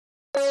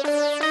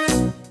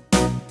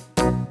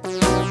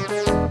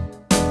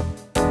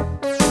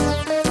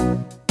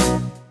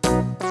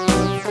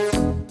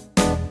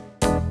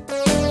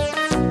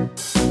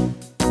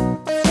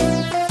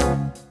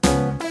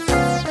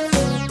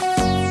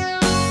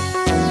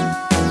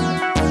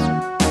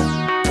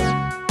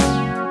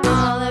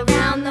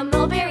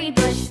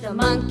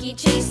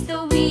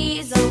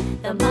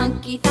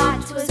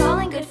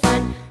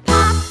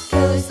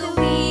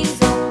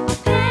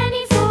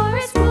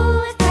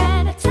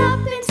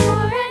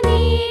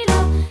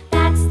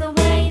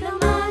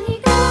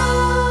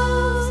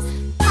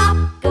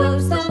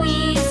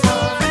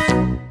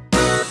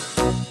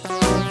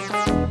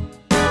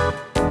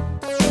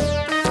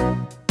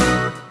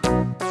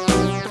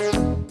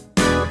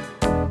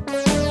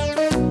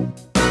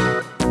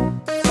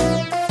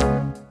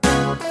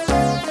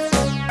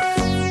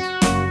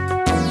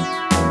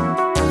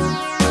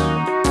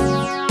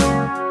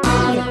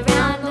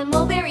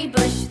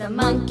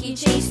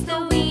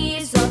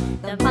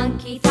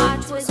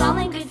all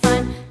in good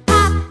fun.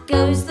 Pop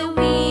goes the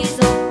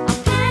weasel, a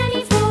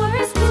penny for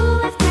a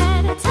spool of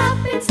thread, a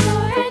tuppence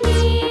for a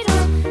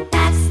needle.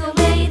 That's the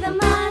way the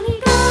money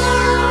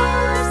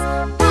goes.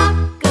 Pop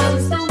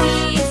goes the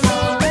weasel.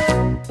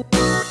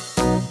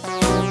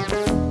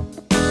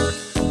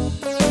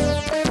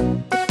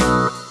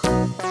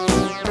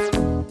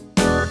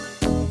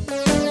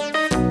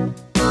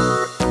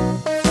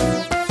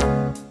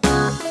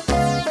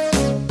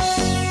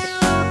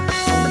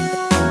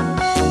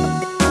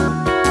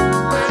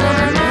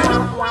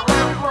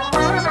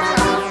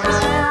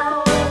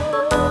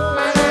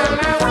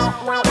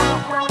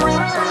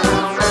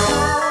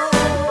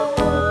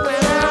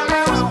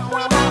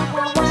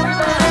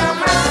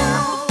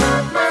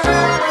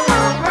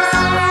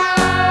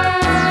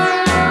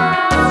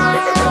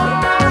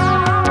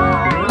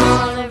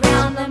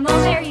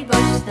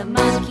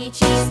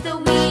 Chased the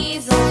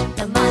weasel.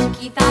 The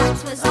monkey thought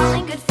 'twas all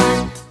in good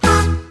fun.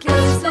 Pop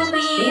goes the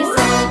weasel.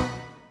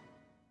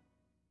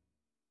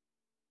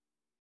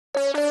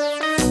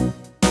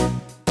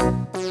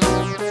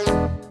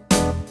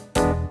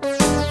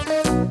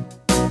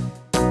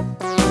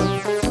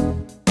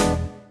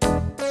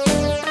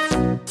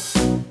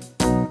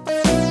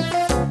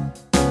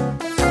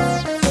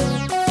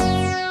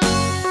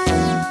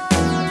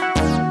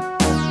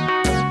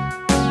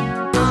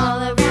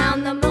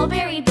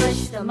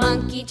 The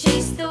monkey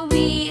chased the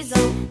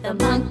weasel. The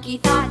monkey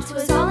thought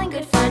 'twas all in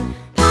good fun.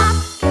 Pop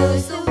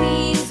goes the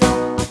weasel.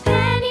 A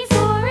penny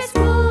for a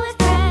spool of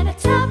thread, a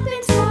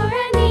tuppence for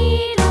a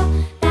needle.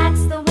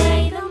 That's the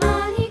way the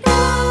money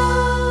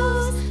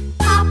goes.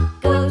 Pop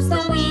goes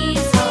the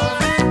weasel.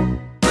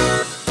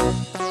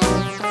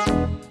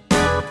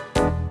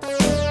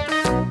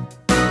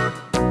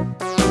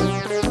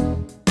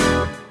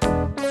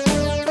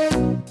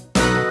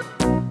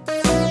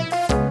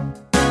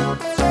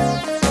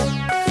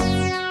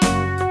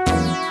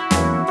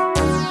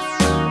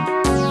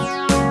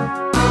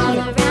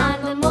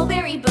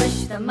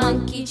 The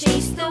monkey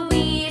chased the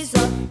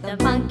weasel. The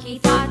monkey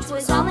thought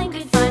 'twas all in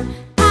good fun.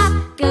 Pop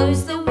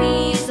goes the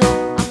weasel.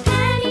 A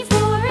penny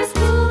for a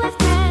spool of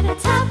thread, a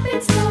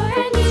tuppence for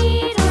a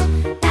needle.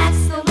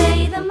 That's the way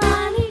the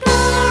money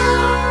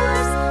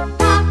goes.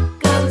 Pop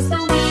goes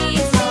the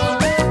weasel.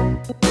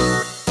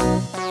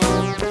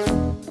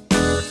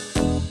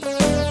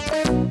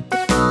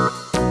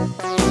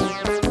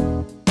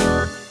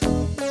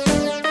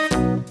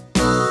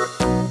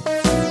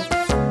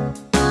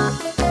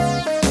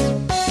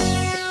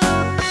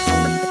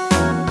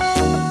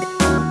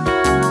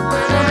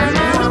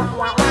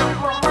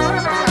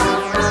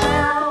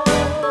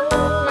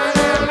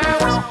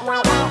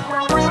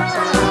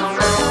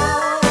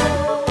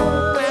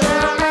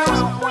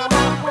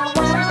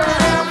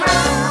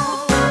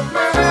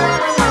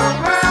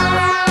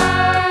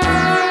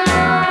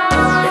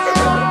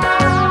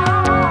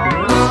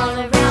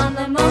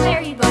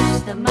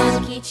 The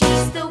monkey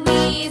chased the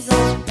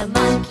weasel. The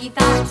monkey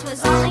thought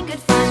 'twas all in good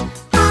fun.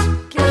 Pop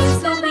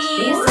goes the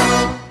weasel.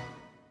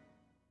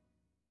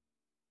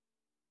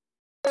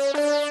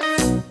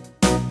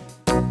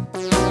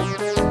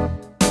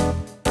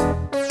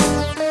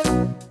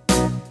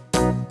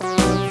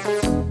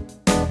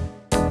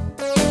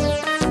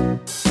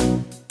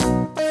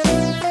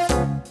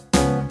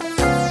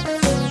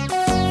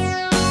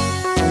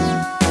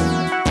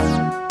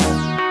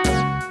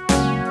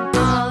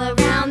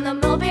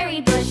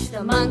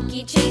 The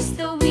monkey chased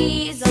the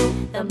weasel.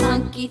 The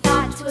monkey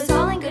thought 'twas all